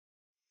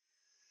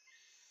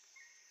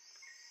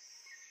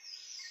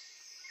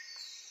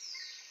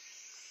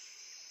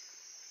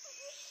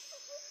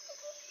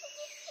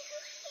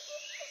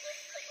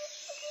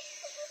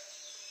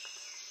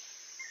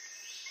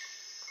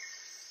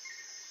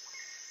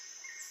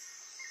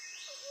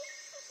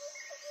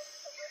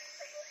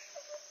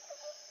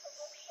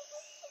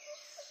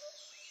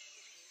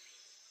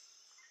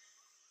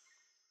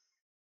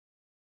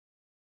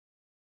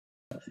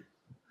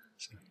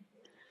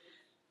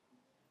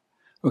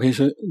Okay,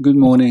 so good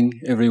morning,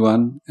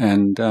 everyone.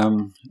 And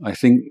I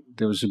think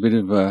there was a bit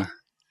of a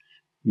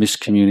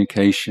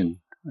miscommunication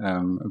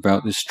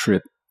about this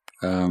trip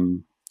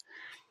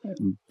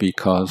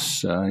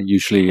because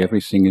usually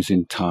everything is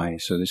in Thai.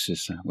 So this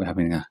is we're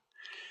having a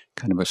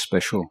kind of a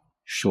special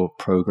short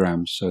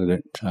program so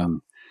that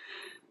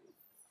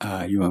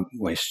you won't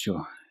waste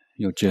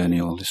your journey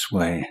all this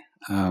way.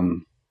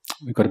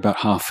 We've got about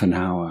half an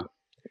hour,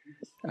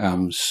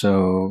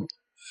 so.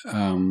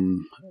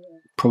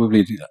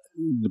 Probably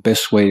the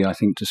best way, I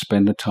think, to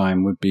spend the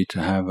time would be to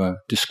have a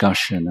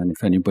discussion. And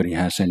if anybody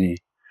has any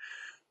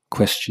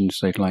questions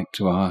they'd like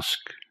to ask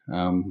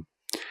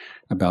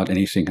about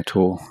anything at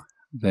all,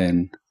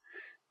 then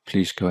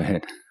please go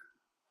ahead.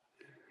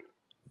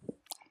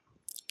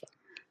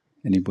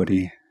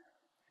 Anybody?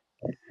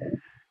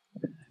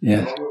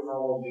 Yes.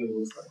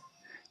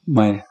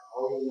 My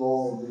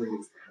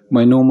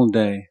normal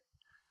day.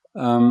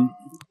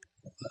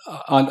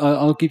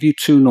 I'll give you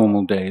 2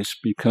 normal days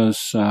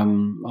because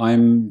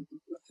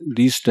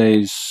these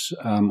days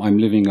I'm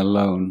living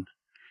alone,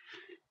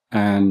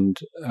 and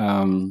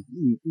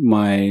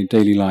my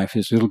daily life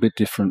is a little bit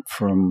different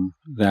from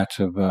that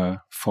of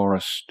a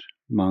forest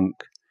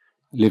monk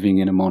living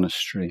in a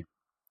monastery.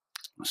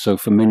 So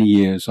for many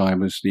years I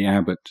was the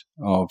abbot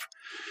of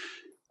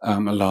a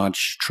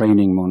large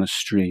training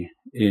monastery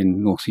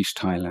in northeast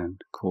Thailand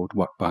called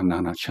Wat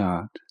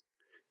Bananachat,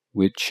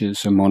 which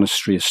is a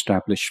monastery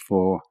established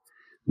for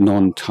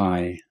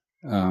non-Thai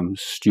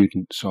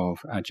students of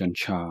Ajahn,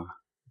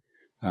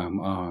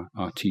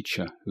 our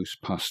teacher, who's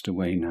passed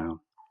away now.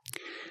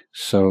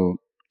 So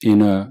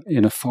in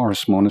a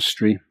forest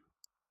monastery,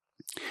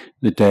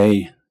 the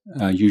day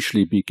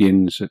usually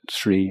begins at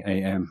 3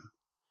 a.m.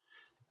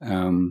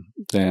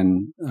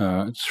 Then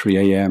at 3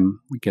 a.m.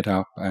 we get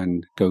up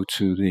and go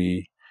to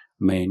the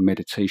main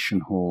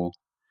meditation hall,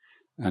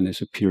 and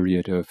there's a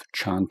period of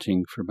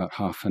chanting for about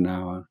half an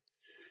hour,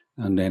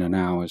 and then an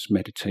hour's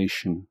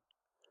meditation.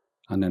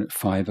 And then at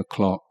 5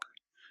 o'clock,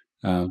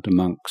 the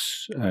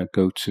monks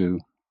go to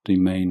the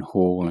main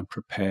hall and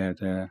prepare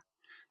their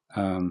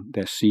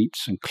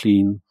seats and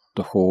clean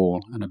the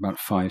hall. And about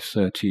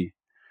 5:30,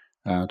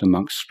 the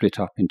monks split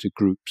up into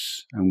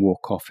groups and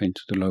walk off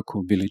into the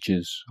local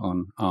villages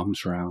on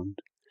alms round,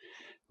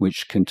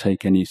 which can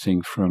take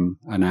anything from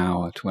an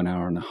hour to an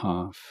hour and a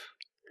half.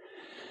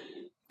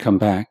 Come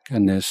back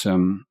and there's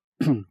some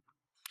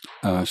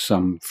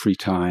free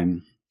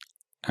time,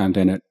 and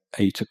then at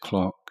 8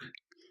 o'clock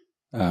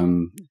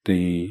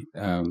the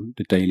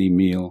daily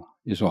meal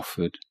is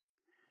offered.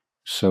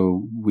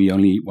 So we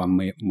only eat one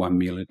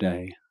meal a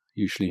day,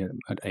 usually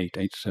at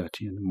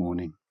 8:30 in the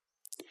morning.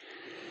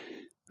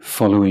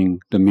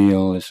 Following the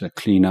meal is a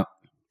clean-up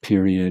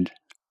period,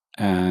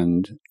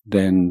 and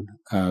then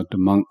the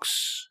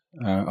monks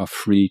are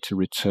free to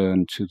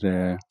return to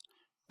their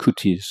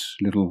kutis,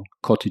 little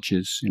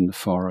cottages in the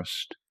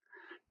forest,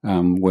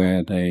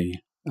 where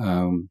they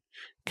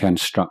can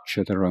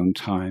structure their own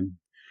time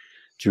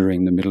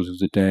during the middle of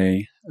the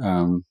day,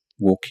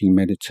 walking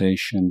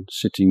meditation,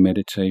 sitting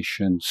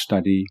meditation,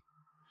 study.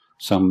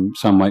 Some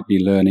might be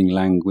learning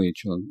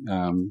language or,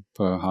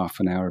 for half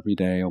an hour every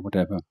day or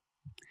whatever.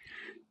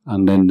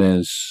 And then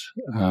there's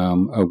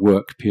a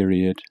work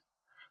period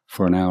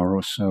for an hour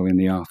or so in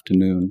the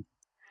afternoon.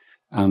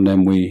 And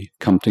then we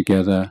come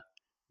together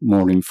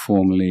more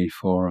informally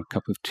for a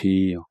cup of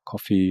tea or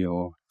coffee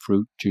or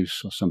fruit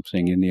juice or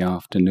something in the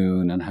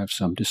afternoon and have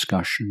some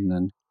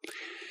discussion.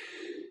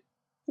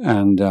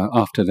 And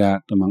after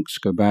that, the monks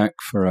go back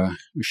for a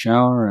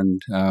shower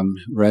and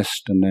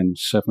rest. And then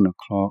 7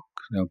 o'clock,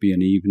 there'll be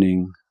an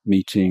evening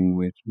meeting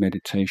with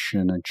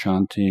meditation and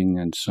chanting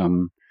and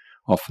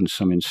often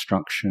some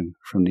instruction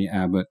from the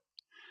abbot,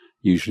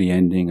 usually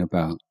ending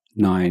about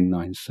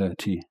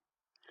 9:30.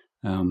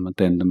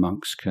 Then the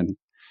monks can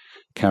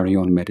carry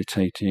on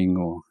meditating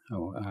or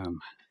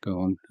go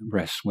on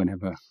rest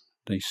whenever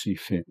they see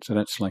fit. So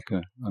that's like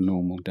a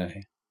normal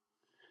day.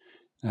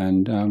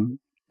 And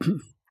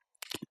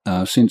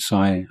since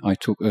I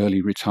took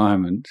early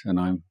retirement and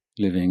I'm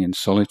living in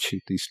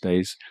solitude these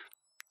days,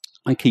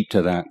 I keep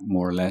to that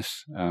more or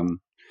less.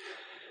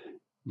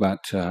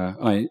 But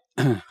I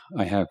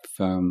have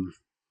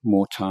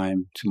more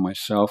time to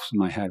myself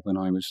than I had when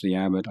I was the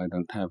abbot. I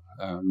don't have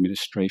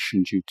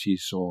administration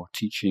duties or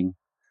teaching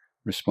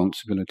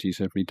responsibilities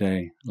every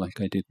day like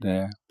I did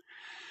there.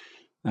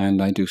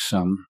 And I do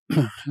some,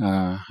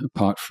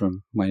 apart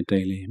from my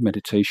daily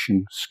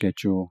meditation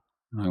schedule,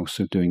 I'm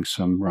also doing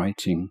some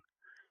writing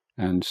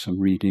and some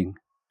reading.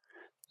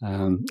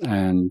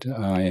 And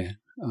I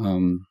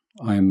am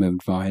an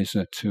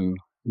advisor to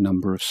a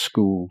number of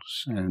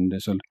schools, and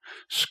there's a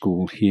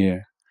school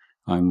here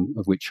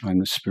of which I'm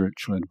the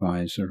spiritual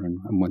advisor, and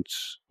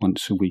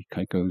once a week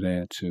I go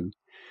there to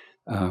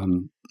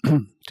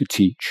to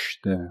teach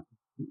the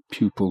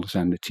pupils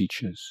and the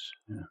teachers.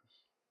 Yeah.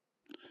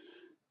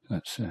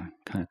 That's a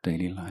kind of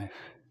daily life.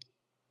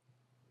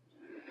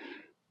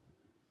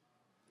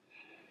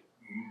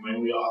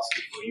 When we ask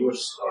for your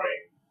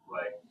story,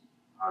 like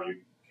how you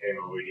came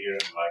over here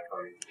and like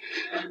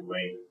how you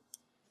made it.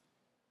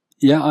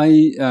 Yeah,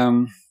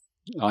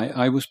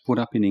 I was brought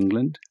up in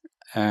England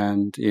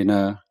and in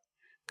a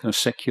kind of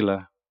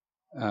secular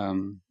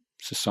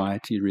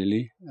society.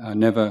 Really, I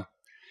never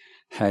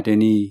had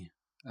any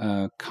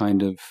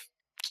kind of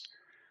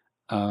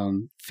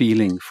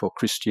feeling for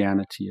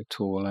Christianity at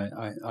all.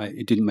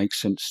 It didn't make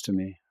sense to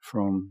me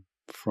from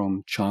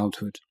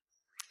childhood,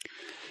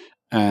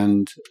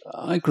 and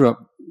I grew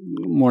up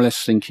more or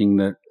less thinking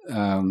that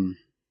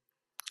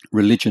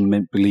religion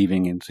meant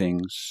believing in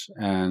things,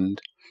 and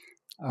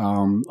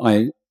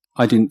I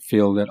didn't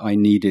feel that I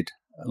needed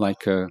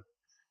like a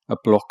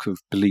block of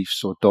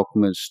beliefs or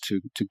dogmas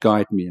to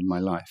guide me in my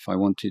life. I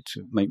wanted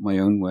to make my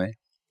own way.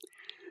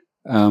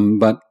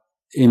 But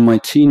in my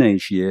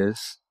teenage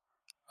years,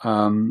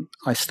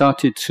 I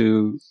started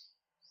to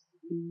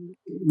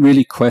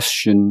really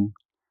question,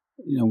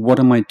 what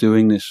am I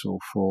doing this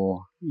all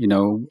for?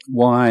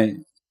 Why?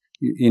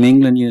 In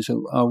England, you say,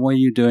 oh, why are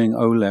you doing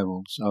O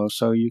levels? Oh,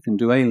 so you can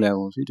do A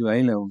levels. You do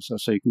A levels,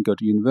 so you can go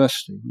to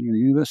university.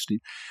 University,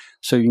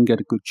 so you can get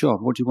a good job.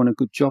 What do you want a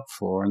good job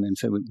for? And then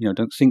say, well,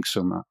 don't think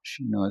so much.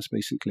 It's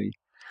basically,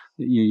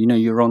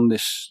 you're on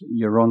this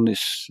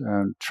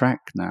track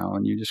now,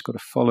 and you just got to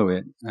follow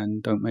it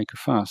and don't make a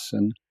fuss.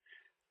 And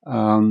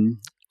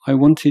I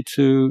wanted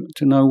to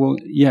know, well,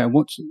 yeah,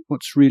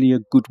 what's really a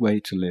good way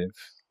to live?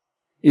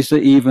 Is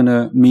there even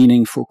a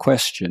meaningful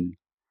question?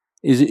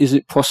 Is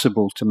it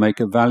possible to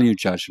make a value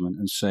judgment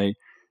and say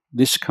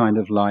this kind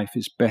of life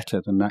is better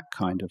than that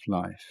kind of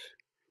life?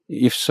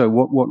 If so,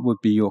 what would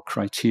be your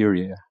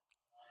criteria?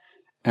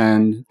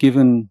 And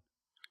given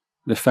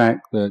the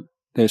fact that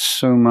there's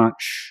so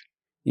much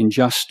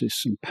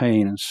injustice and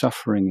pain and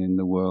suffering in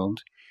the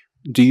world,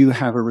 do you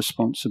have a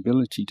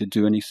responsibility to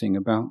do anything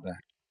about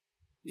that?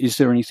 Is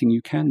there anything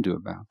you can do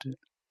about it?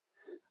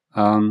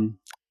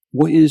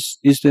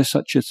 Is there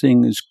such a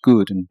thing as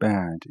good and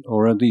bad?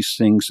 Or are these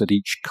things that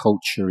each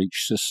culture,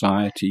 each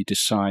society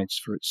decides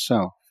for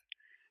itself,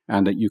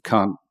 and that you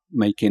can't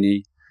make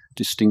any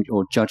distinct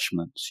or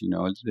judgments?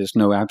 There's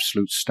no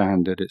absolute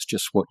standard. It's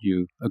just what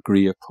you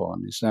agree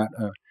upon. Is that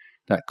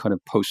that kind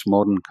of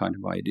postmodern kind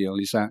of ideal?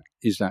 Is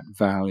that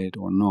valid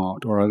or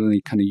not? Or are there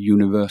any kind of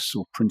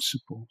universal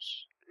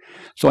principles?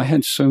 So I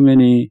had so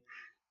many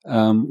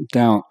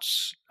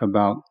doubts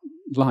about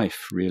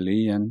life,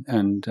 really,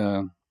 and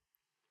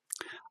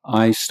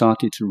I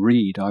started to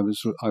read. I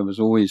was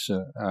always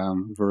a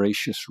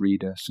voracious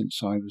reader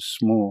since I was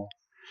small,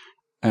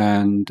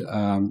 and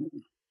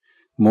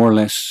more or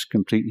less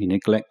completely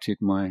neglected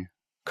my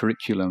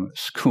curriculum at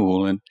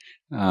school, and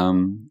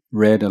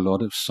read a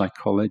lot of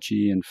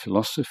psychology and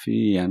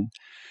philosophy, and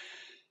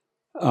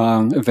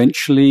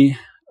eventually,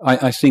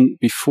 I think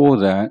before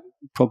that,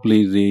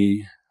 probably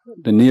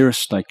the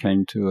nearest I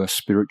came to a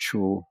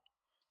spiritual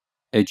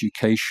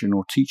education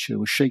or teacher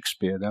was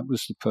Shakespeare. That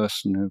was the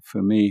person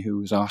for me who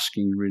was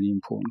asking really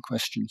important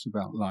questions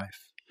about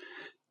life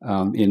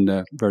in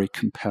a very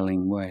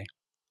compelling way.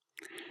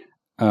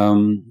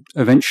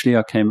 Eventually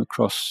I came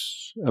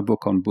across a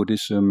book on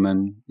Buddhism,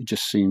 and it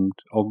just seemed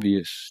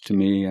obvious to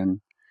me, and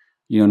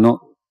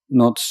not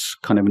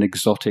kind of an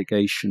exotic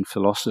Asian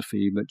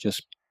philosophy, but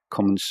just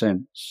common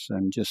sense,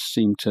 and just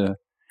seemed to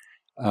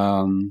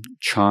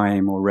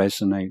chime or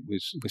resonate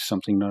with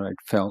something that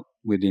I'd felt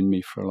within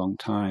me for a long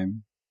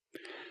time.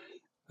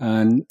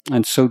 And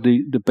so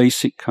the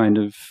basic kind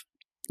of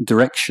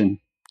direction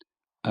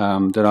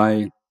that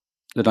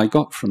I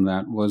got from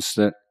that was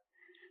that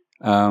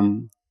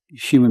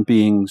human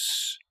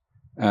beings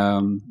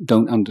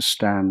don't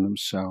understand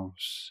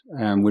themselves,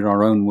 and we're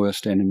our own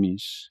worst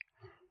enemies,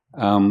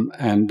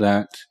 and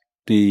that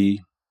the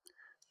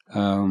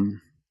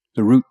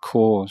root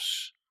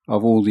cause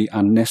of all the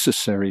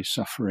unnecessary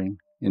suffering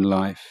in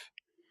life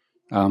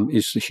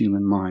is the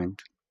human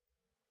mind,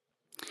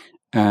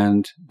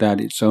 and that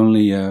it's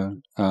only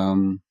an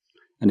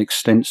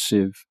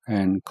extensive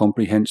and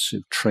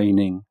comprehensive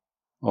training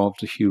of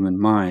the human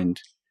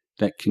mind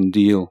that can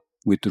deal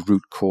with the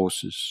root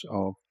causes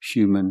of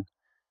human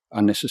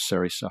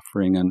unnecessary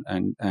suffering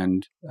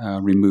and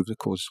remove the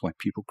causes why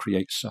people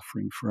create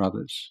suffering for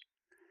others.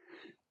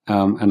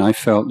 And I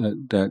felt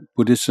that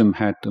Buddhism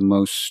had the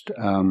most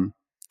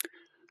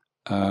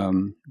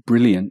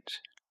brilliant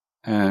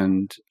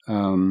and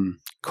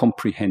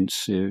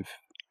comprehensive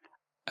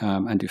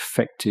and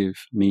effective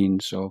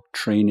means of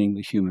training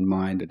the human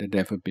mind that had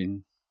ever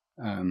been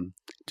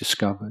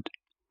discovered.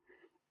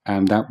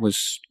 And that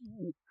was,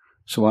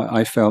 so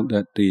I felt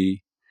that the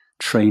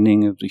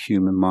training of the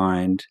human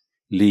mind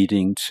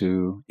leading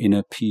to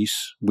inner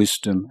peace,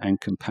 wisdom,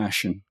 and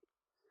compassion,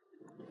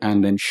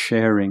 and then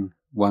sharing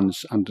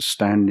one's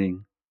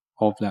understanding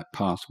of that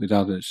path with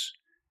others,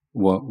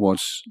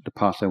 was the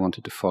path I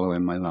wanted to follow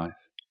in my life.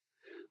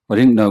 I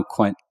didn't know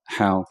quite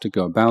how to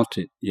go about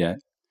it yet,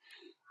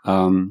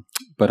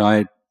 but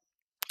I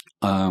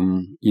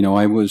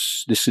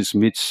was, this is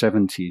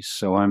mid-70s,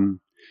 so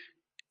I'm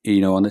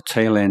on the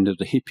tail end of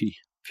the hippie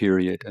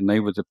period, and they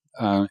were the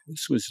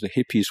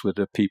hippies were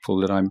the people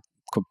that I'm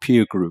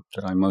peer group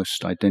that I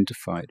most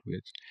identified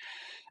with,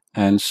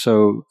 and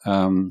so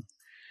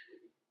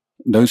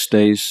those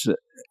days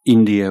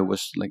India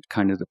was like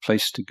kind of the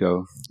place to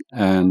go,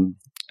 and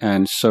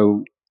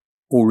so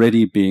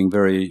already being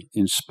very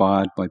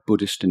inspired by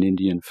Buddhist and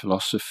Indian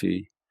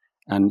philosophy,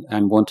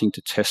 and wanting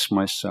to test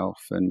myself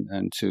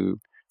and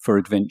for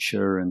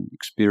adventure and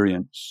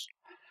experience.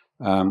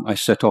 I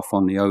set off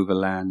on the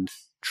overland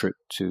trip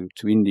to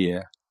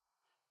India,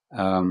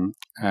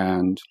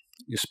 and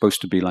you're supposed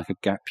to be like a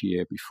gap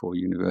year before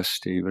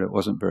university, but it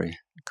wasn't very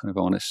kind of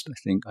honest. I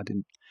think I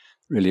didn't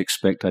really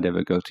expect I'd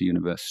ever go to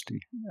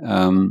university.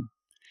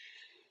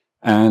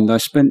 And I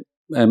spent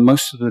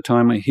most of the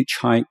time I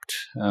hitchhiked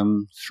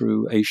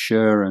through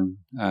Asia and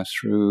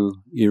through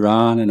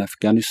Iran and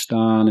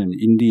Afghanistan and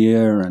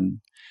India, and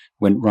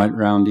went right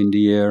around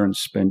India and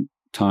spent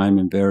time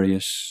in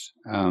various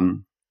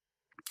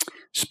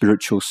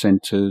spiritual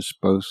centers,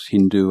 both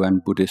Hindu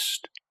and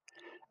Buddhist.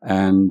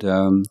 And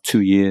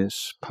 2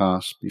 years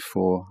passed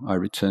before I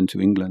returned to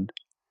England,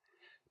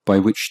 by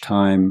which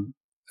time,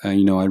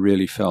 I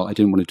really felt I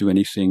didn't want to do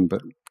anything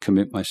but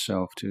commit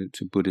myself to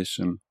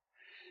Buddhism.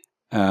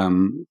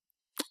 And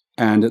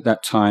at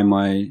that time,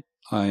 I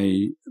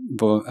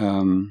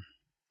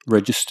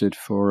registered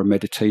for a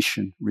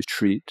meditation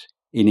retreat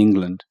in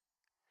England.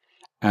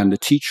 And the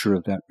teacher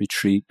of that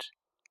retreat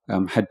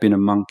had been a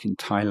monk in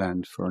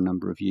Thailand for a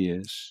number of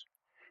years.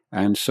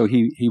 And so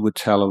he would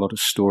tell a lot of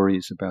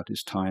stories about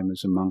his time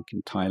as a monk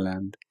in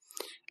Thailand.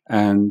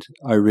 And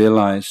I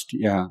realized,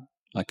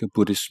 like a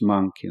Buddhist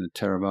monk in a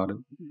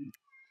Theravada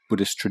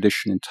Buddhist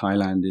tradition in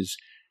Thailand,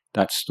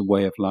 that's the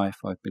way of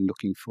life I've been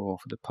looking for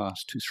the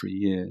past 2-3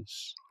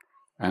 years.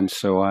 And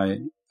so I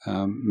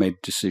made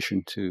a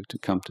decision to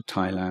come to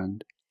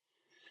Thailand.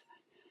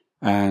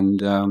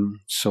 And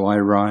so I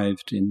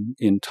arrived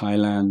in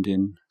Thailand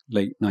in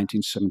late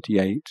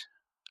 1978,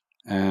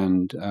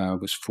 and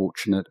was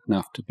fortunate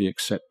enough to be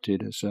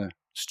accepted as a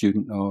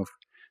student of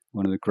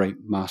one of the great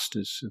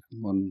masters of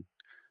modern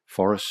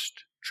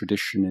forest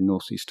tradition in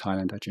northeast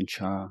Thailand,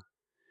 Ajahn.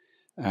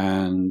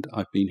 And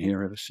I've been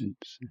here ever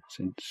since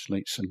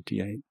late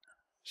 78.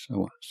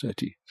 So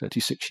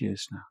 36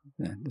 years now.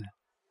 And,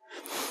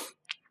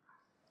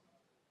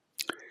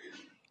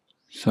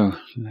 so,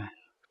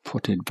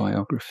 potted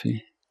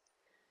biography.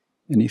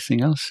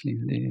 Anything else?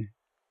 You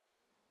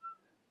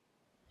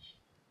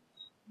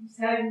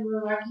said you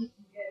were lucky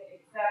to get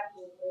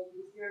accepted.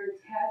 Was there a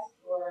test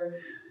or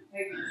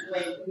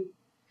like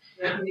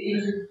an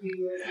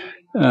interview or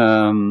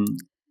something?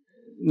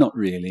 Not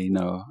really,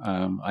 no.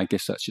 I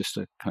guess that's just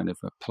a kind of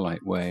a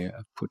polite way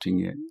of putting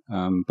it.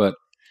 But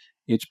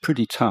it's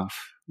pretty tough,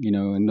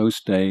 in those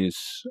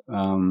days.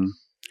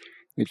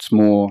 It's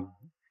more,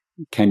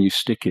 can you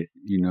stick it?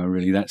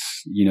 Really,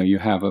 that's, you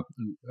have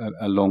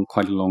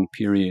quite a long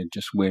period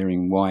just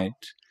wearing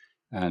white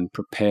and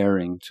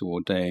preparing to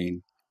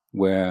ordain,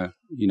 where,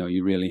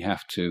 you really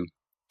have to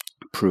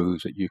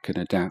prove that you can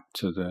adapt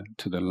to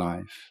the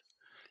life.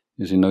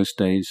 Because in those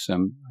days,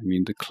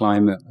 the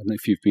climate, I don't know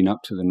if you've been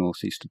up to the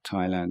northeast of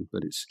Thailand,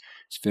 but it's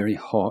very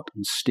hot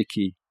and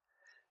sticky,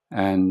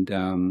 and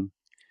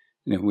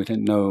with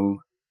no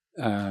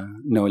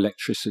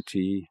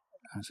electricity.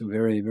 It's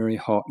very, very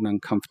hot and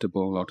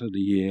uncomfortable a lot of the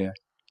year.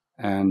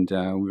 And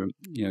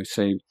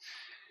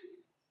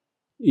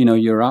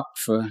you're up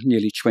for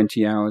nearly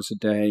 20 hours a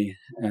day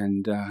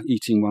and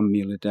eating one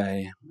meal a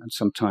day. And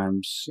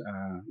sometimes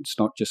it's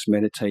not just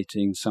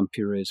meditating. Some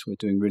periods we're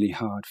doing really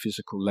hard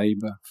physical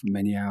labor for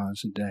many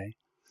hours a day.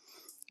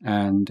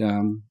 And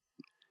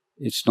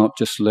it's not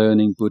just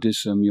learning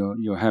Buddhism.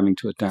 You're having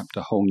to adapt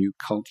a whole new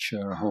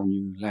culture, a whole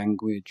new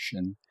language,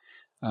 and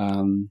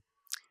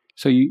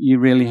so you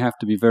really have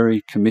to be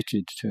very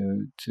committed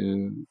to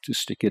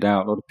stick it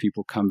out. A lot of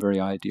people come very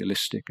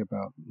idealistic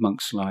about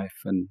monk's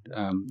life and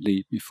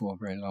leave before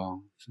very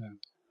long.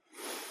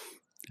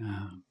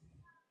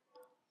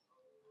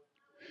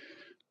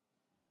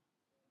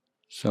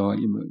 So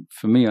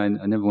for me, I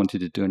never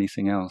wanted to do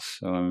anything else.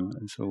 So I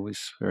was always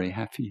very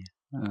happy.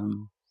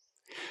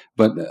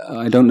 But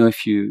I don't know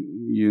if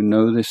you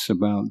know this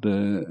about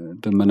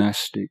the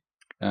monastic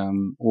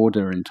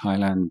order in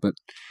Thailand, but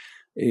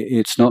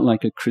it's not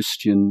like a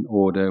Christian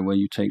order where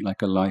you take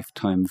like a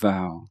lifetime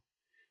vow.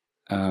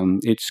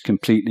 It's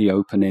completely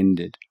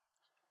open-ended,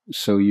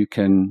 so you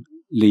can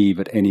leave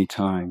at any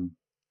time.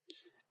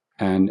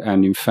 And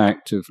in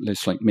fact,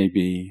 there's like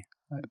maybe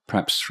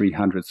perhaps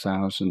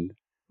 300,000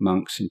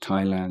 monks in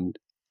Thailand,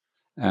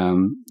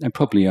 and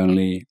probably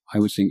only, I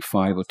would think,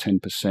 5 or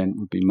 10%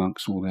 would be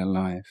monks all their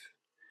life.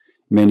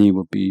 Many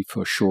would be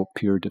for a short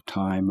period of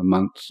time, a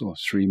month or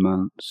 3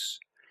 months.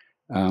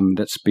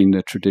 That's been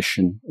the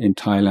tradition in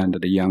Thailand,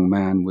 that a young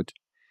man would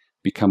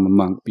become a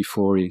monk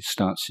before he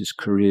starts his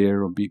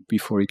career or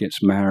before he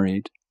gets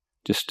married,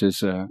 just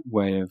as a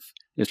way of,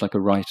 it's like a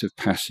rite of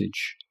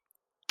passage.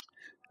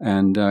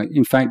 And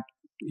in fact,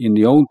 in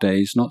the old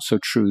days, not so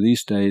true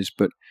these days,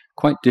 but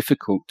quite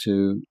difficult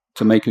to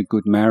to make a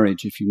good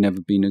marriage if you've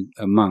never been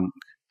a monk,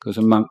 because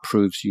a monk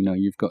proves,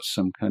 you've got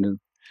some kind of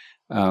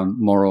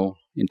moral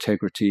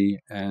integrity,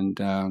 and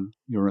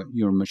you're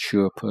a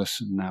mature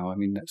person now. I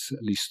mean, that's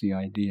at least the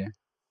idea.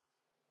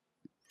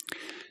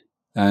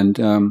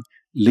 And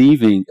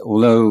leaving,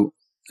 although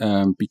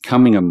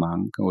becoming a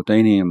monk,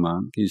 ordaining a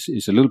monk,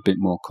 is a little bit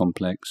more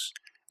complex.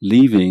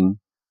 Leaving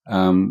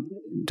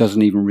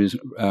doesn't even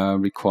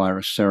require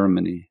a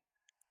ceremony.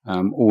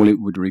 All it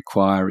would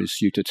require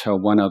is you to tell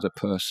one other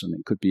person,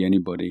 it could be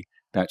anybody,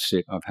 that's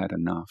it, I've had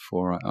enough,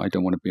 or I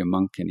don't want to be a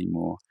monk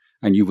anymore.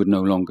 And you would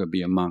no longer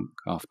be a monk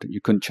after.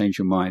 You couldn't change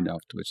your mind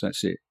afterwards,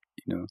 that's it.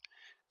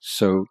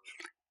 So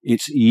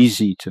it's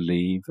easy to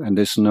leave, and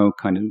there's no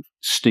kind of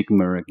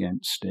stigma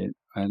against it,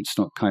 and it's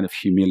not kind of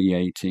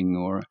humiliating,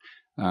 or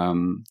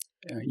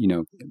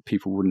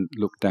people wouldn't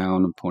look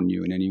down upon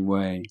you in any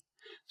way.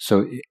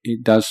 So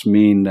it does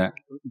mean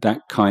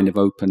that kind of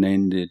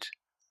open-ended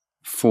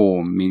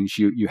form means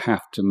you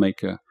have to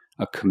make a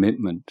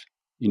commitment,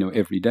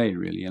 every day,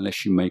 really,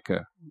 unless you make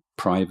a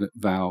private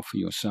vow for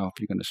yourself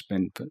you're going to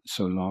spend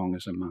so long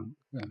as a monk.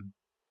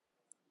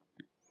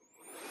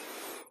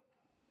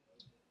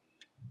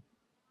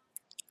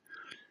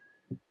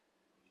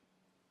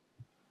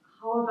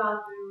 How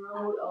about the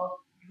role of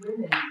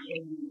women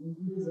in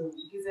Buddhism?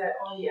 Because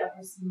I only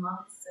ever see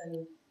monks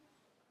and...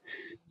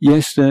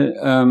 Yes,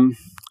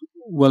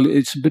 well,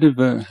 it's a bit of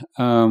a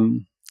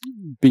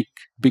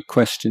big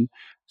question.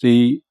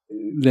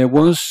 There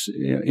was,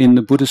 in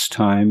the Buddhist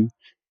time,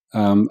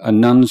 a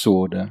nun's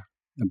order,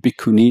 a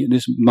bhikkhuni.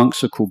 These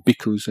monks are called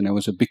bhikkhus, and there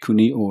was a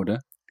bhikkhuni order.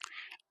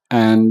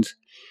 And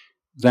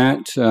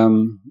that,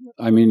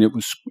 it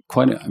was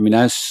quite,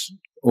 as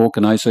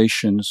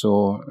organizations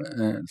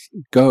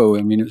go,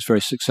 it was very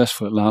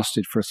successful. It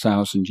lasted for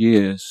 1,000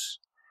 years,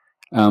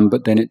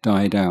 but then it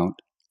died out.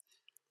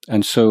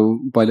 And so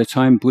by the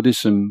time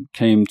Buddhism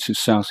came to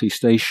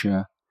Southeast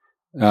Asia,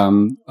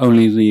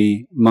 only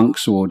the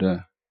monks'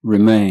 order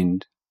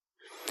remained.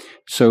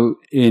 So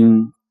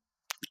in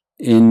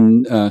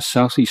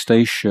Southeast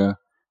Asia,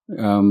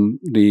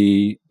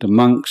 the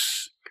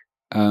monks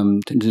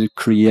tended to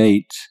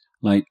create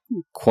like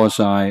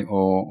quasi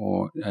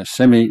or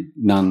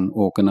semi-nun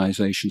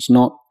organizations,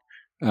 not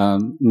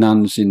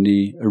nuns in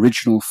the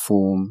original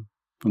form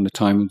from the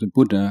time of the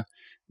Buddha,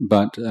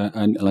 but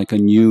like a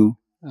new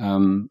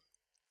form.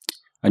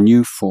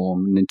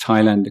 And in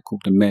Thailand, they're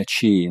called the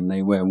Mechi, and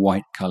they wear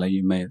white color.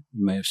 You may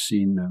have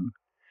seen them.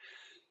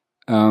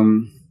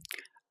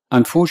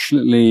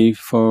 Unfortunately,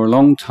 for a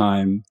long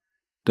time,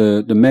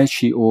 the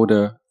Mechi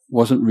order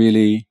wasn't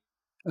really,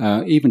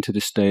 even to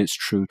this day, it's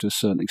true to a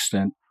certain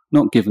extent,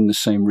 not given the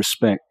same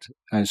respect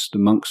as the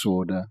monks'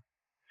 order.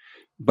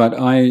 But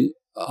I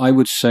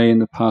would say in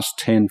the past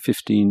 10,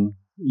 15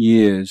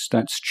 years,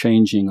 that's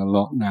changing a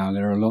lot now.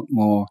 There are a lot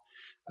more.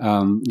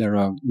 There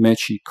are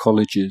Mechi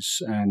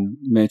colleges and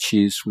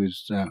Mechis who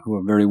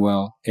are very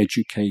well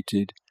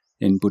educated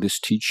in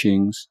Buddhist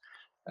teachings.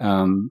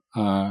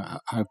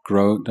 Have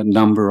grown. The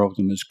number of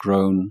them has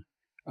grown,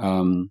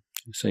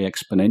 say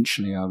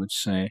exponentially, I would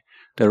say.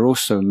 There are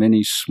also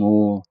many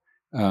small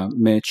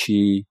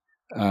Mechi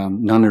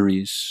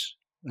nunneries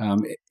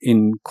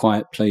in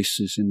quiet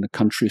places in the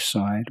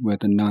countryside where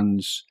the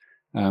nuns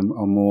are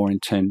more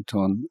intent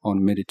on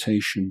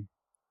meditation.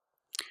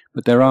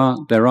 But there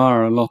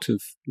are a lot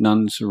of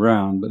nuns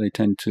around, but they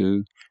tend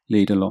to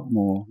lead a lot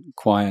more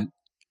quiet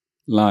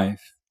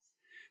life.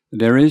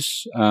 There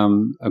is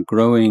a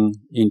growing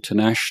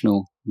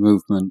international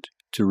movement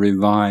to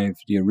revive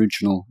the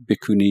original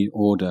bhikkhuni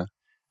order,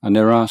 and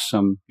there are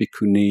some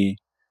bhikkhuni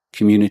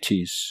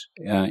communities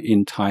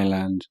in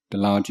Thailand. The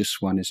largest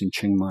one is in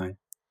Chiang Mai.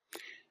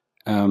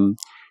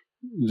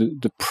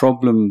 The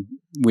problem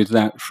with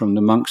that from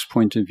the monk's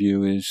point of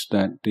view is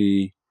that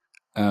the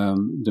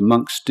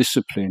monk's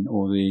discipline,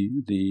 or the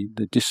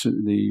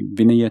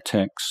Vinaya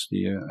text,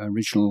 the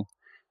original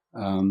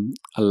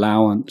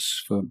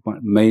allowance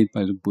made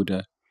by the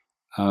Buddha,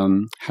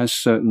 has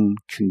certain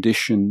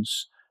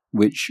conditions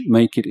which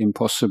make it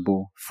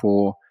impossible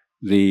for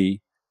the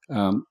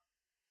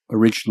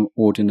original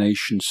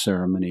ordination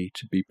ceremony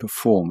to be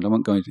performed. I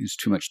won't go into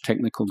too much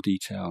technical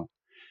detail.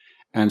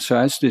 And so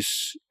as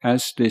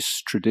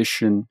this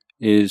tradition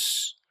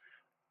is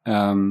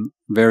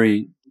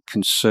very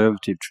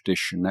conservative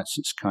tradition, that's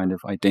its kind of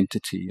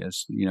identity,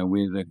 as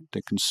we're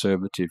the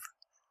conservative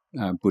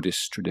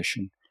Buddhist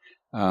tradition.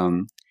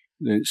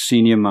 The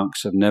senior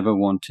monks have never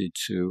wanted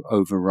to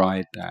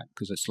override that,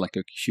 because it's like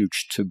a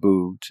huge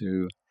taboo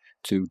to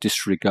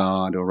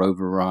disregard or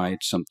override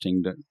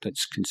something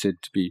that's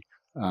considered to be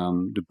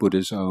the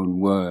Buddha's own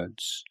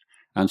words.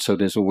 And so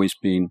there's always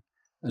been,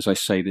 as I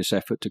say, this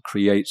effort to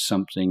create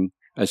something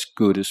as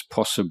good as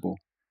possible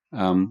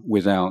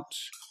without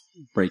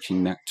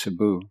breaking that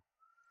taboo.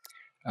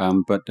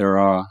 But there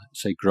are,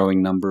 say,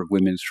 growing number of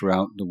women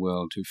throughout the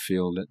world who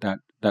feel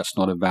that's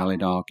not a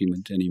valid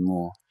argument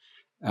anymore,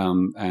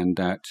 and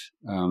that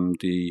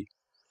the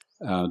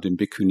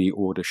bhikkhuni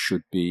order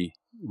should be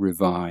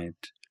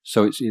revived.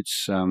 So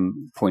it's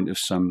point of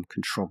some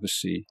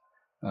controversy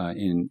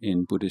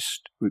in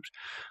Buddhist groups.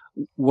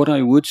 What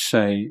I would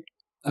say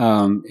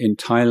in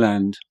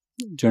Thailand,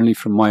 generally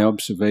from my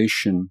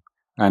observation,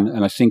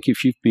 and I think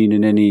if you've been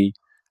in any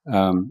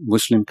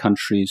Muslim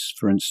countries,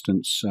 for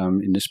instance,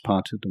 in this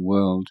part of the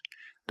world,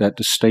 that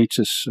the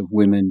status of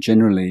women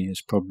generally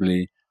is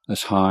probably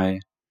as high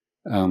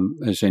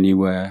as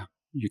anywhere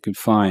you could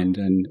find,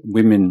 and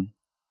women,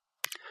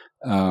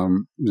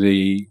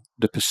 the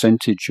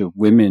percentage of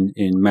women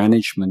in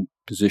management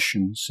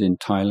positions in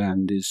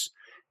Thailand is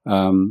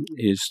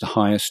the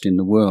highest in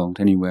the world,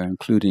 anywhere,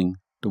 including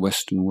the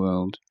Western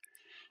world.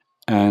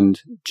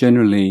 And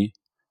generally,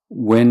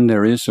 when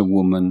there is a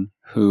woman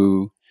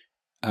who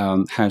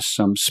has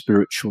some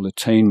spiritual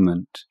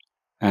attainment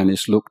and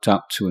is looked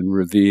up to and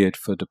revered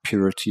for the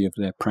purity of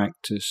their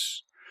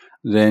practice,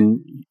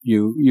 then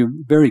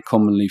you very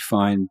commonly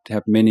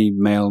have many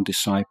male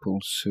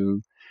disciples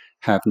who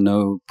have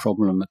no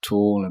problem at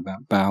all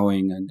about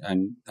bowing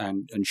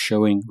and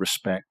showing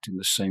respect in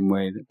the same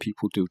way that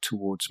people do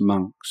towards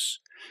monks.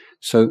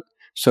 So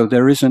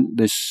there isn't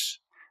this,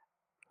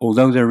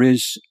 although there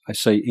is, I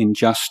say,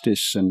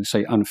 injustice and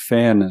say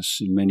unfairness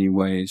in many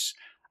ways,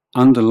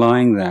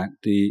 underlying that,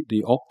 the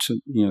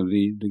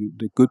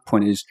good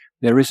point is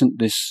there isn't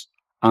this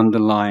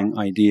underlying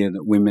idea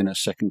that women are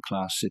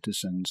second-class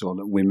citizens or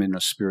that women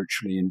are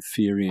spiritually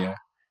inferior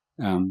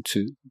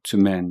to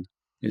men.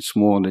 It's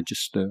more than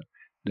just the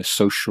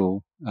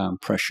social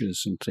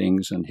pressures and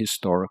things and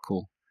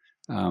historical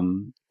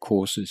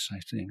causes, I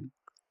think.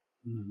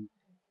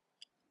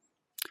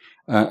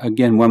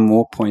 Again, one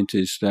more point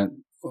is that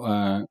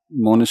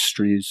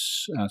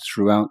monasteries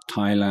throughout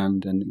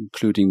Thailand, and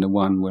including the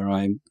one where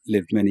I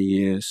lived many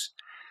years,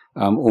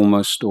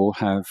 almost all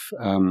have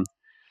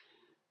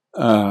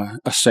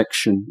a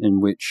section in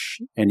which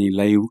any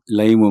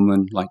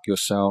laywoman like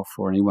yourself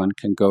or anyone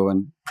can go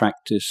and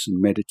practice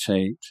and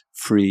meditate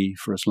free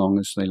for as long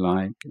as they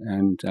like,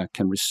 and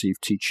can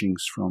receive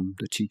teachings from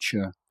the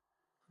teacher.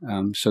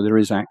 So there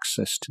is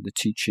access to the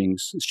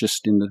teachings. It's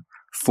just in the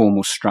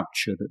formal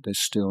structure that there's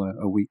still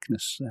a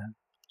weakness there.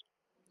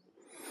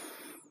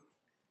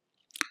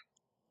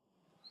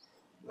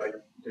 Like,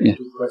 there are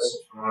two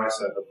questions from my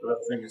side. The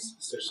first thing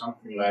is there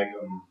something like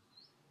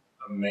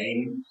a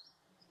main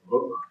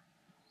book?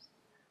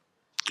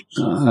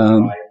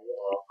 Bible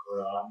or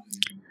Quran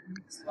in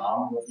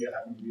Islam, what you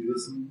have in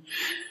Buddhism?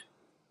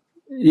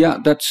 Yeah,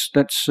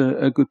 that's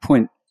a good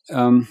point.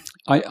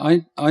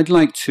 I'd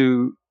like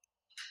to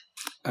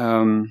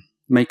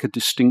make a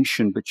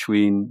distinction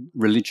between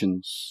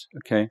religions.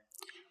 Okay,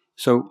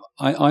 so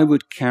I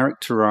would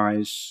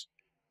characterize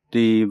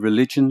the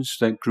religions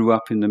that grew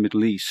up in the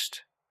Middle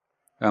East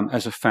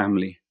as a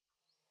family.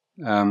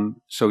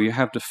 So you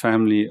have the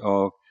family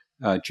of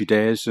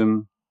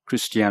Judaism,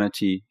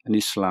 Christianity, and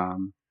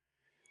Islam.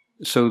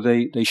 So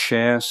they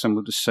share some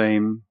of the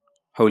same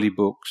holy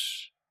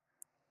books,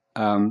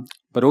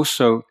 but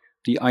also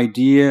the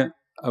idea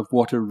of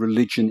what a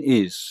religion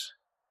is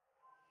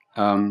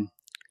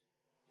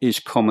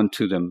common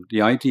to them.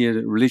 The idea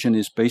that religion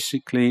is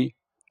basically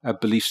a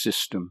belief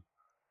system.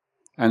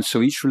 And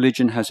so each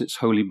religion has its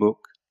holy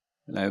book.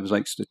 It was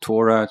like the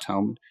Torah,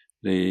 Talmud,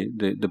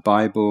 the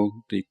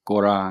Bible, the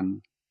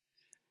Quran.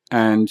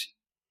 And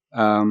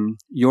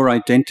your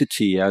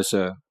identity as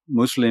a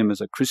Muslim, as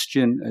a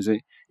Christian,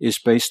 is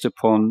based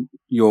upon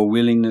your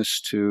willingness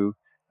to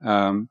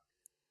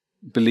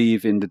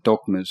believe in the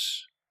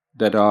dogmas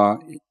that are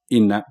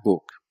in that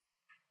book.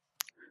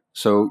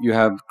 So you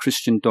have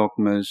Christian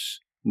dogmas,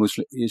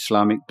 Muslim,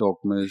 Islamic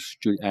dogmas,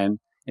 and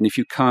if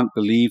you can't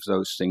believe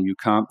those things, you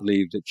can't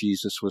believe that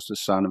Jesus was the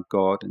Son of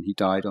God and he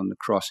died on the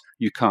cross,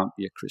 you can't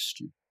be a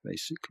Christian,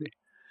 basically.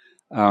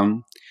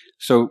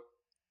 So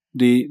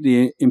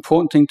the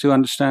important thing to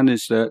understand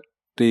is that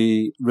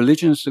the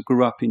religions that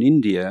grew up in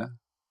India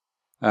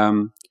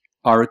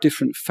are a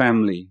different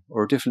family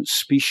or a different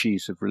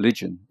species of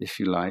religion, if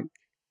you like.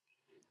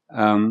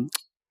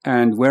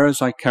 And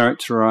whereas I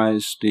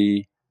characterize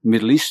the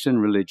Middle Eastern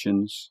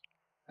religions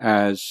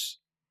as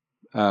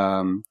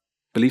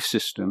belief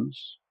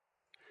systems,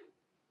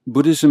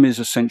 Buddhism is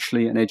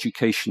essentially an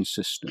education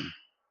system.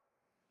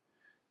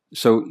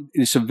 So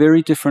it's a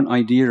very different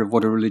idea of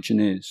what a religion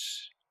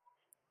is.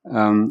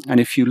 And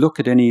if you look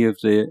at any of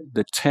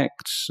the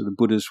texts of the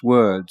Buddha's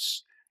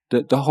words,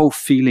 the whole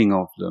feeling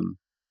of them,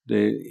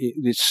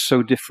 it's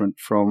so different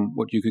from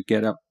what you could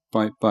get up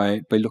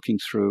by looking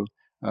through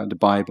the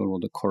Bible or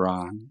the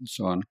Quran and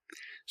so on.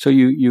 So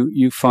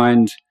you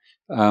find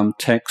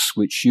texts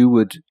which you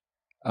would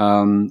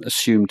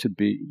assume to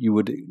be, you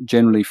would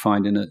generally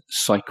find in a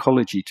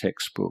psychology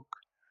textbook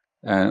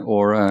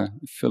or a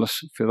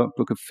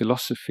book of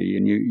philosophy,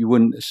 and you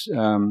wouldn't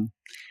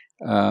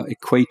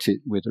equate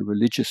it with a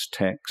religious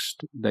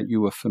text that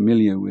you were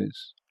familiar with.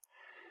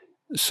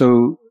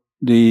 So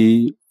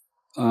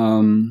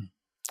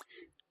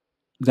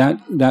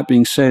that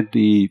being said,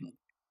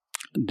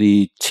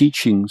 the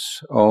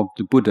teachings of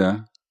the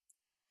Buddha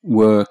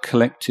were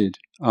collected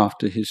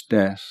after his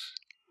death,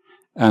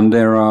 and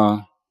there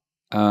are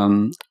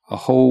a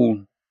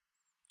whole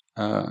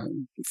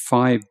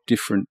 5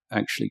 different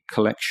actually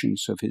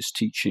collections of his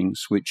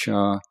teachings, which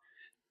are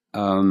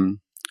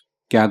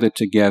gathered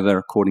together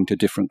according to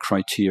different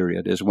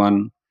criteria. There's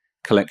one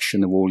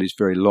collection of all his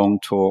very long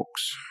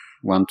talks,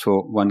 one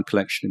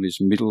collection of his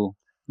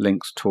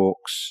middle-length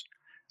talks,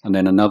 and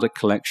then another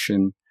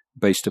collection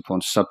based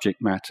upon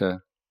subject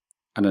matter,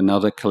 and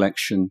another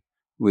collection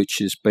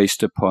which is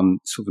based upon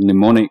sort of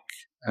mnemonic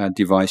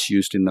device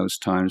used in those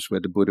times,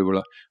 where the Buddha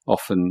will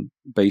often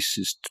base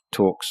his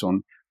talks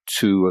on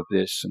 2 of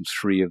this and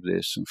 3 of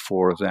this and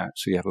 4 of that.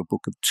 So you have a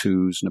book of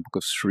 2s and a book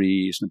of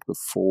 3s and a book of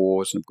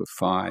 4s and a book of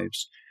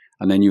 5s,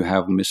 and then you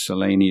have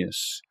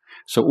miscellaneous.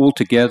 So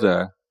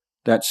altogether,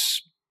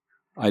 that's,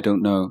 I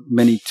don't know,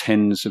 many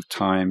tens of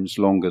times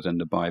longer than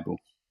the Bible.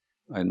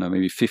 I don't know,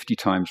 maybe 50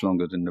 times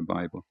longer than the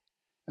Bible.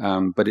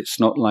 But it's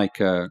not like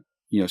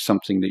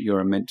something that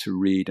you're meant to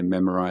read and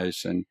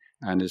memorize and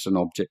as an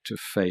object of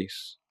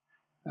faith.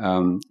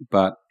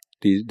 But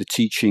the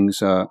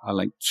teachings are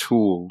like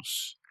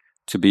tools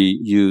to be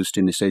used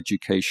in this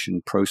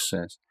education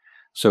process.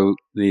 So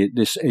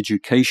this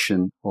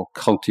education or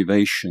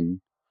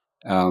cultivation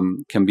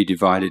can be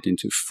divided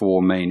into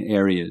 4 main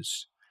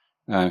areas.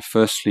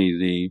 Firstly,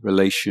 the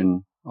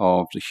relation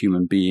of the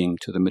human being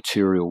to the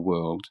material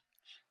world.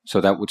 So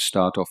that would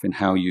start off in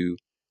how you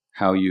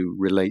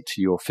relate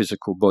to your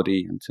physical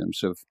body in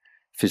terms of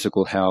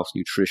physical health,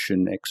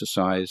 nutrition,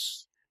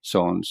 exercise,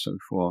 so on and so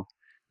forth.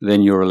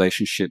 Then your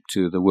relationship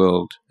to the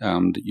world,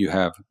 that you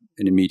have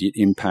an immediate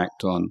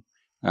impact on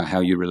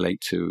how you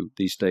relate to,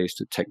 these days,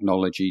 to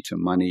technology, to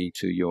money,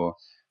 to your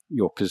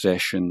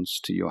possessions,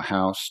 to your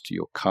house, to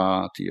your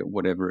car, to your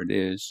whatever it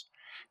is.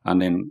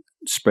 And then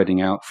spreading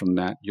out from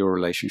that, your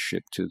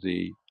relationship to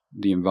the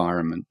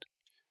environment.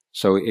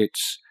 So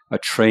it's a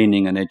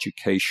training and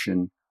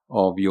education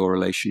of your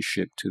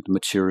relationship to the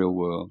material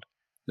world.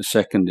 The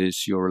second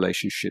is your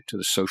relationship to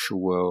the social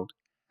world,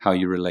 how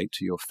you relate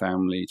to your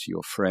family, to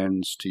your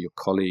friends, to your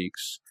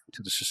colleagues,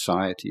 to the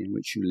society in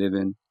which you live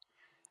in.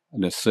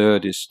 And the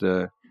third is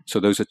so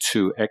those are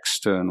 2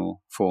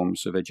 external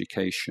forms of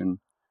education.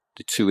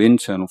 The 2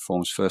 internal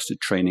forms, first the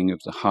training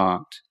of the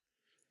heart.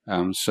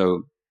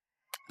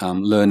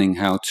 Learning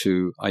how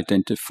to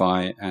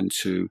identify and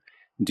to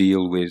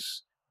deal with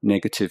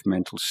negative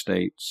mental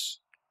states,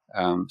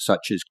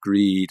 such as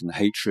greed and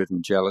hatred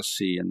and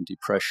jealousy and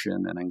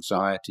depression and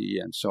anxiety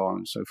and so on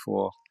and so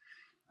forth,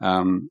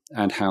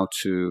 and how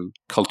to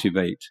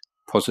cultivate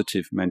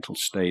positive mental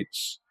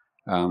states,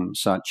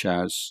 such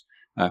as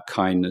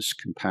kindness,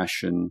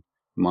 compassion,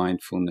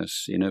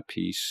 mindfulness, inner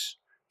peace,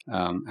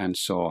 and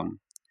so on.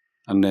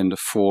 And then the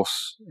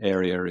 4th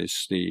area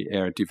is the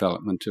area of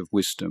development of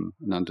wisdom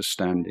and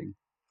understanding.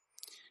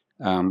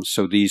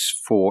 So these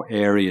 4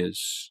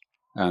 areas,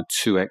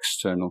 2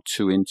 external,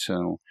 2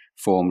 internal,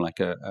 form like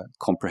a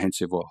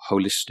comprehensive or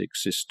holistic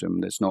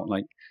system. There's not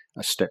like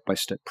a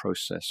step-by-step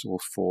process. All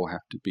 4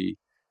 have to be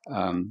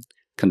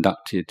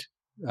conducted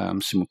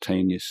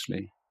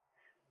simultaneously.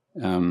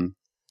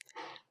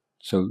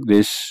 So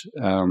this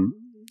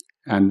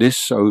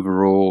this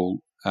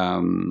overall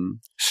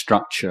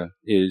structure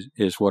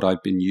is what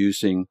I've been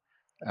using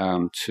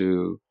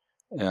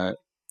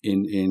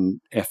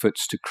in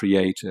efforts to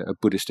create a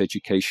Buddhist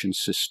education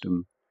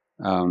system,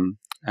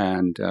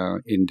 and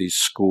in these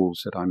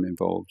schools that I'm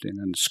involved in,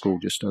 and the school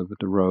just over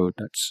the road,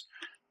 that's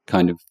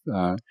kind of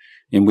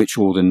in which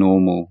all the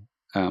normal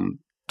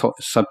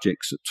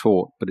subjects are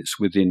taught, but it's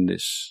within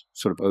this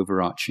sort of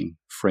overarching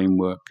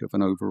framework of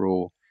an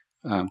overall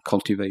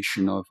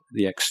cultivation of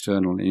the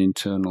external and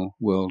internal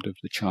world of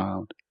the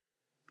child,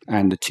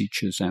 and the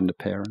teachers and the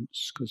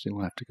parents, because they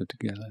all have to go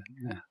together.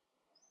 Yeah.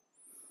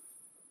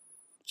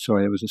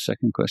 Sorry, there was a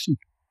second question.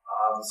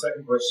 The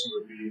second question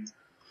would be,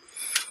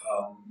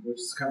 which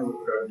is kind of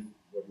referring to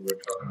what we were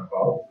talking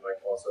about,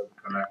 like also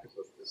connected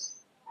with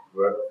this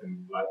word of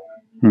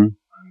enlightenment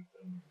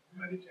and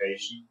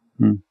meditation,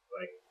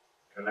 like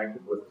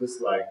connected with this,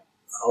 like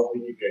how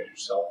did you get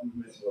yourself in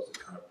this? Was it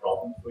kind of a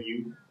problem for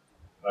you,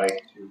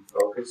 like to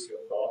focus your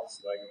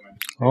thoughts, like a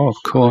meditation? Oh,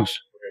 of course.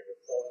 Forget your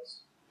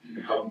thoughts.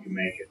 How did you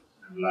make it?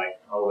 And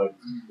like how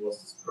was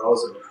this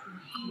process of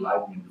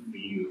enlightenment for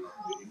you?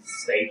 The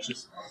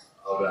stages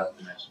of that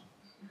connection?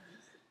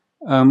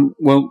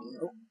 Well,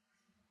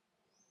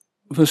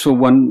 first of all,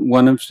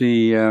 one of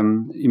the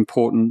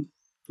important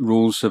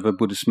rules of a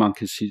Buddhist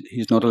monk is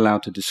he's not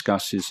allowed to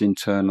discuss his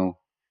internal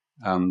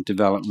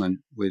development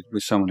with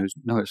someone who's,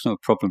 no, it's not a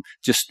problem.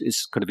 Just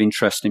it's kind of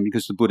interesting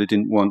because the Buddha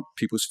didn't want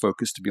people's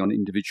focus to be on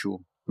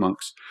individual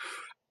monks.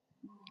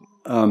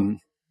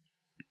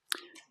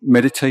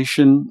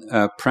 Meditation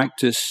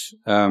practice,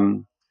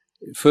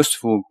 first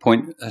of all,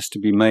 point has to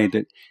be made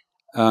that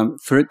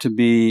for it to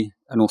be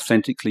an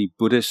authentically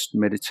Buddhist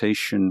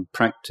meditation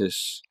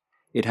practice,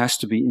 it has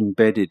to be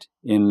embedded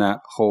in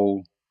that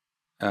whole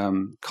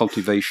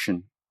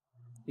cultivation.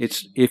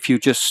 It's if you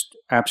just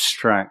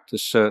abstract a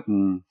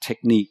certain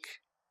technique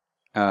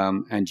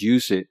and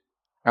use it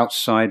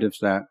outside of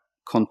that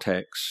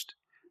context,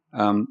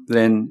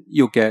 then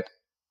you'll get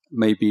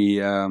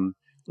maybe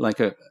like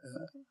a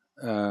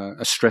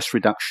a stress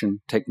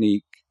reduction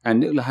technique,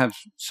 and it'll have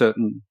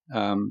certain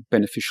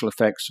beneficial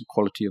effects of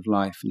quality of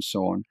life and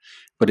so on,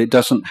 but it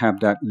doesn't have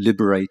that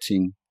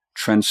liberating,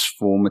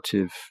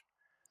 transformative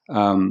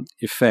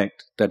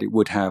effect that it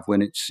would have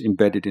when it's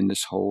embedded in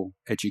this whole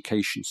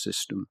education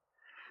system.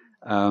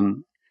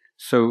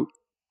 So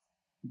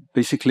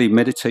basically,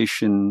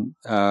 meditation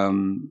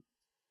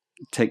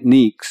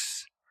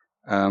techniques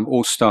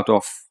all start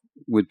off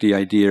with the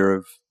idea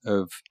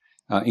of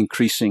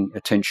increasing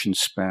attention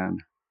span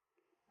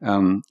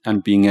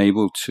and being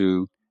able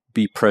to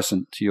be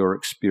present to your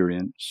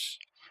experience.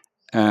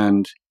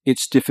 And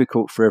it's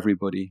difficult for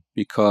everybody,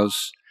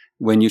 because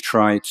when you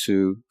try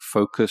to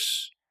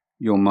focus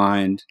your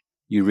mind,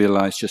 you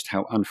realize just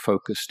how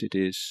unfocused it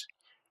is,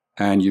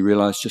 and you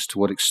realize just to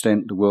what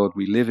extent the world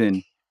we live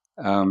in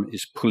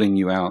is pulling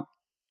you out.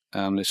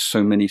 There's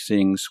so many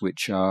things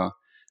which are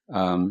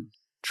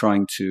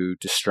trying to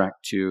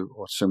distract you,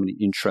 or so many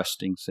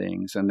interesting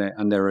things, and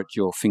they're at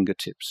your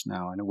fingertips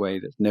now in a way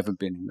that's never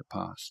been in the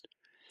past.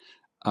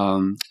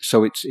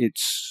 So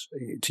it's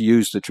to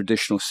use the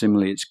traditional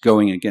simile, it's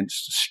going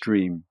against the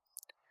stream.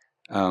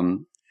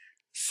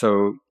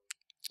 So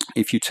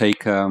if you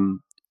take,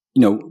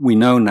 we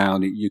know now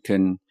that you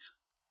can,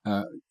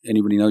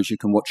 anybody knows you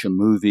can watch a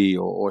movie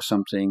or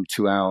something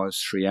 2 hours,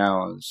 3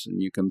 hours,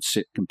 and you can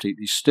sit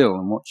completely still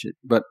and watch it.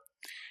 But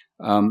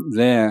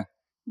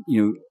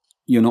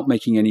you're not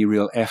making any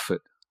real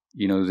effort.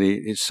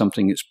 It's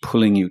something that's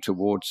pulling you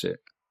towards it.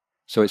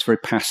 So it's very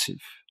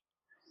passive.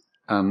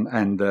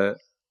 And the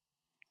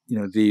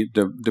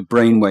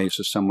brain waves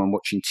of someone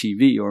watching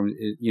TV, or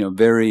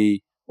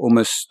very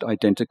almost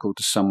identical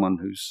to someone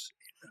who's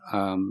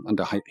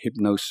under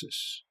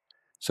hypnosis.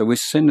 So we're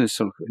in a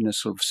sort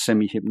of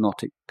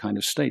semi-hypnotic kind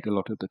of state a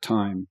lot of the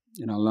time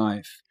in our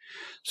life.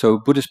 So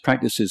Buddhist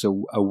practice is a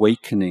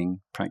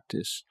awakening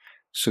practice.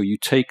 So you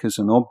take as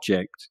an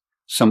object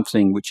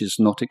something which is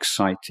not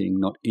exciting,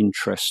 not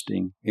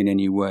interesting in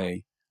any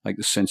way, like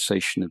the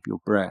sensation of your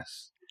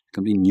breath. It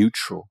can be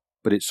neutral,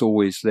 but it's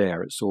always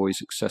there. It's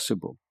always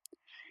accessible.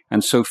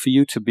 And so for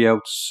you to be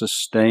able to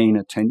sustain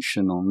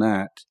attention on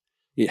that,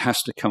 it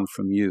has to come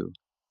from you.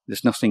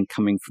 There's nothing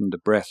coming from the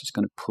breath that's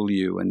going to pull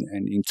you and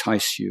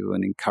entice you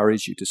and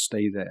encourage you to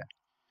stay there.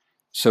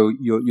 So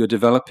you're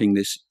developing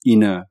this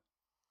inner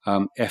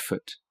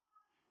effort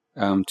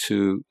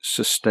to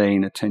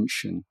sustain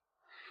attention.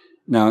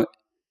 Now,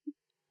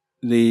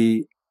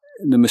 the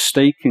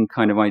mistaken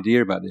kind of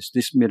idea about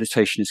this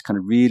meditation is kind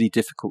of really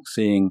difficult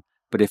thing,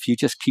 but if you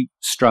just keep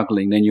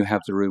struggling, then you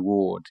have the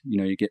reward.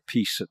 You get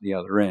peace at the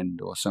other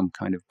end, or some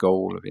kind of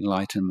goal of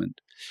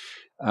enlightenment.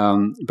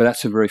 But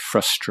that's a very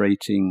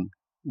frustrating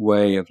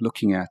way of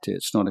looking at it.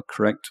 It's not a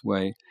correct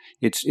way.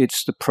 It's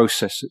the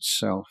process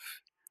itself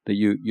that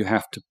you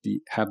have to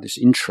have this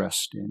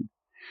interest in,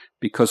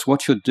 because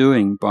what you're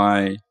doing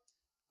by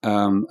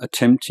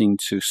attempting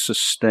to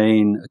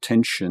sustain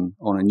attention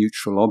on a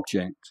neutral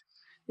object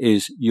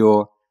is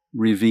you're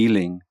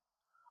revealing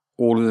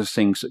all of the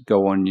things that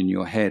go on in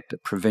your head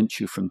that prevent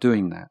you from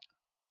doing that.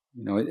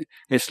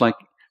 It's like,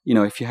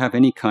 if you have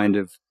any kind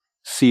of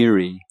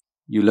theory,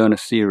 you learn a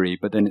theory,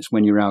 but then it's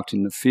when you're out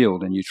in the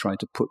field and you try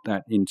to put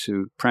that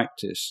into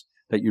practice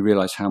that you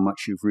realize how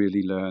much you've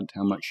really learned,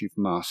 how much you've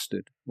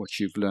mastered what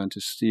you've learned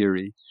as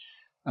theory.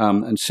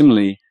 And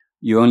similarly,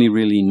 you only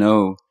really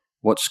know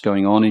what's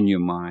going on in your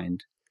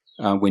mind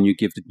when you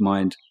give the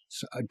mind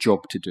a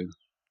job to do,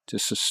 to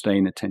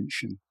sustain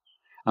attention.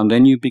 And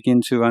then you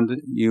begin to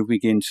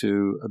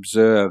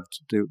observe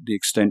the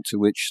extent to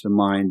which the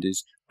mind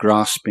is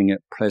grasping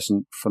at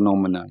present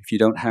phenomena. If you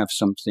don't have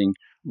something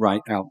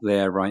right out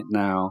there right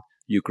now,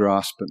 you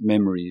grasp at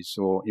memories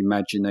or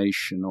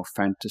imagination or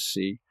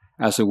fantasy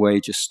as a way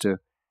just to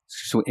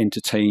sort of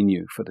entertain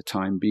you for the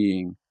time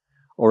being.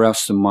 Or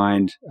else the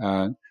mind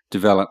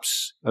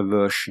develops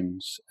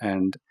aversions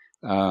and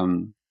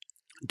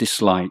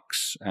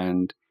dislikes,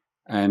 and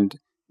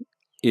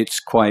it's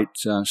quite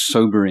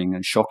sobering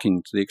and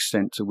shocking to the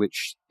extent to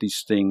which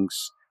these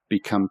things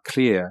become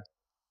clear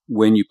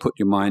when you put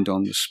your mind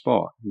on the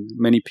spot.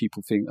 Many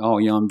people think,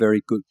 I'm a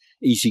very good,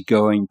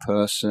 easygoing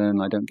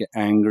person. I don't get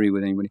angry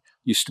with anybody.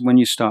 When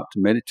you start to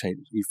meditate,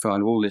 you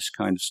find all this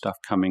kind of stuff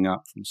coming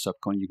up from the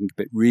subconscious. You can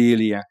get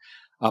really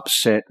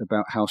upset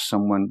about how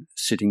someone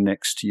sitting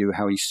next to you,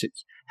 how he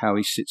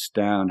sits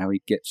down, how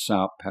he gets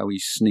up, how he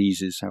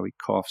sneezes, how he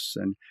coughs,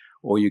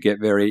 or you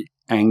get very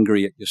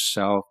angry at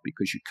yourself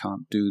because you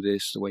can't do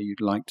this the way you'd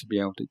like to be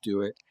able to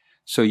do it.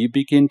 So you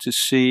begin to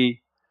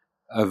see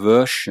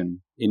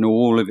aversion in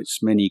all of its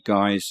many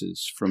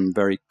guises, from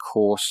very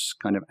coarse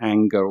kind of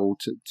anger all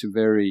to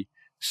very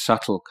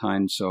subtle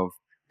kinds of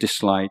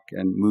dislike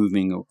and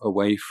moving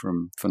away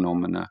from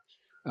phenomena,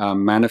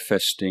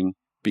 manifesting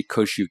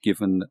because you've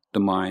given the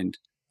mind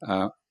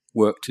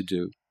work to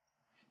do.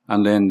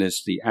 And then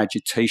there's the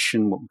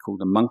agitation, what we call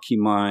the monkey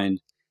mind,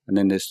 and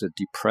then there's the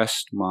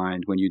depressed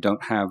mind, when you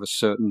don't have a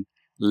certain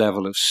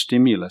level of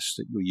stimulus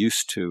that you're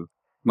used to.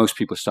 Most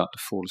people start to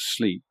fall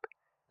asleep.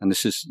 And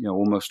this is,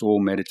 almost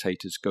all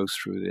meditators go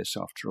through this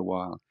after a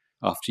while.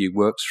 after you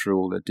work through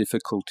all the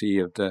difficulty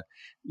of the,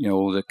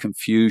 all the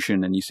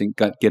confusion, and you think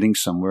getting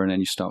somewhere, and then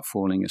you start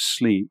falling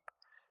asleep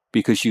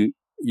because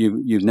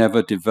you've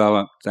never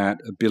developed that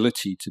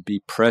ability to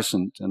be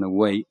present and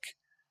awake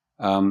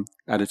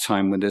at a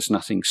time when there's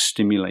nothing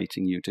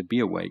stimulating you to be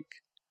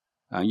awake.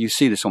 You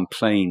see this on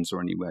planes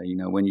or anywhere,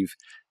 when you've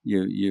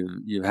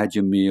had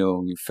your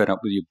meal, you're fed up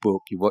with your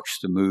book, you watch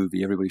the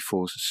movie, everybody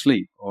falls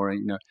asleep. Or,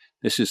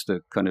 this is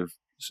the kind of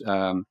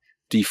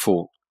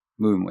default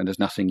movement when there's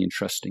nothing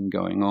interesting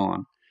going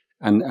on.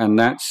 And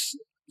that's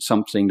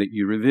something that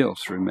you reveal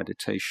through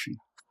meditation.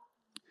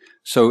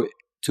 So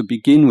to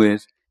begin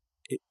with,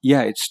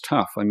 it's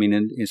tough. I mean,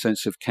 in a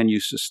sense of, can you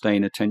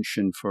sustain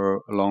attention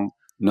for a long?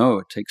 No,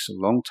 it takes a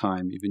long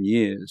time, even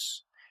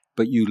years.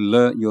 But you're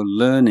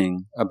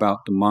learning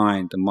about the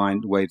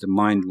way the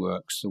mind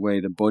works, the way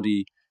the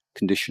body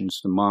conditions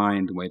the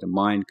mind, the way the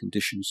mind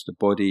conditions the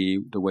body,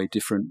 the way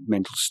different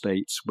mental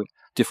states,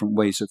 different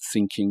ways of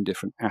thinking,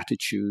 different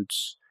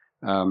attitudes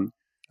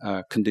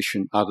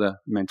condition other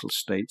mental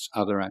states,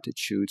 other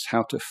attitudes,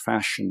 how to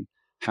fashion,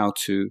 how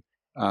to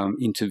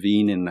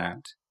intervene in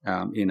that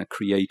in a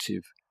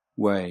creative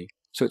way.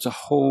 So it's a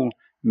whole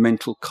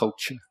mental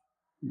culture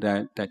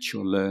that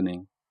you're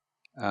learning.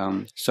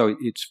 So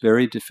it's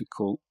very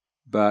difficult,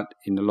 but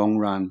in the long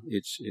run,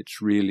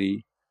 it's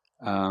really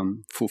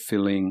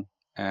fulfilling.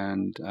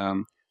 And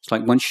it's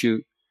like once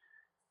you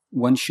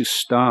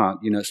start,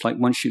 it's like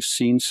once you've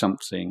seen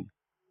something,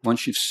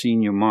 once you've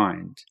seen your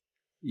mind,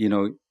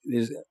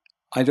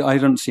 I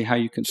don't see how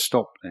you can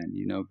stop then,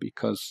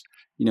 because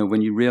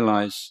when you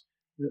realize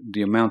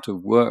the amount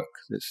of work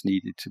that's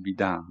needed to be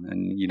done,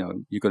 and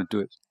you've got to do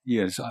it.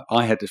 Yes,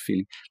 I had the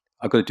feeling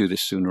I've got to do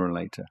this sooner or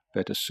later.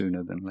 Better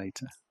sooner than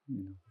later.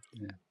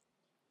 Yeah.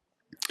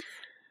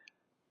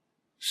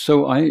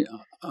 So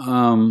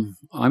I'm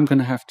going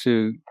to have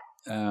to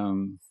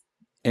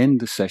end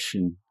the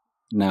session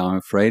now, I'm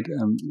afraid.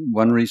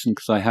 One reason,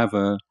 because I have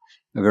a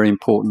very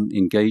important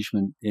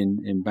engagement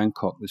in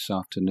Bangkok this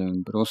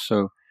afternoon, but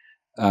also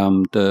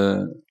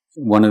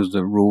one of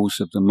the rules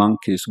of the monk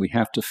is we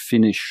have to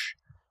finish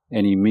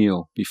any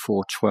meal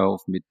before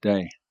 12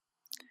 midday.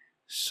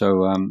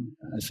 So,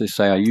 as I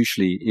say, I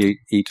usually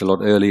eat a lot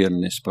earlier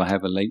than this, but I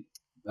have a late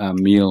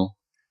meal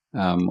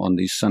on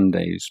these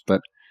Sundays.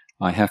 But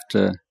I have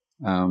to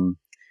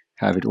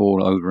have it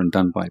all over and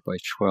done by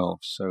 12.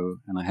 So,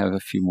 and I have a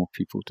few more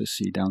people to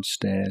see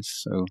downstairs.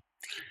 So,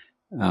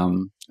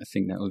 I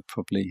think that would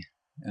probably.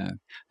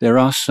 There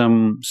are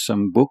some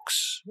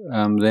books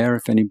there.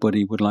 If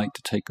anybody would like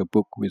to take a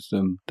book with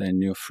them,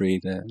 then you're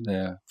free.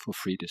 They're for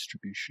free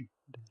distribution.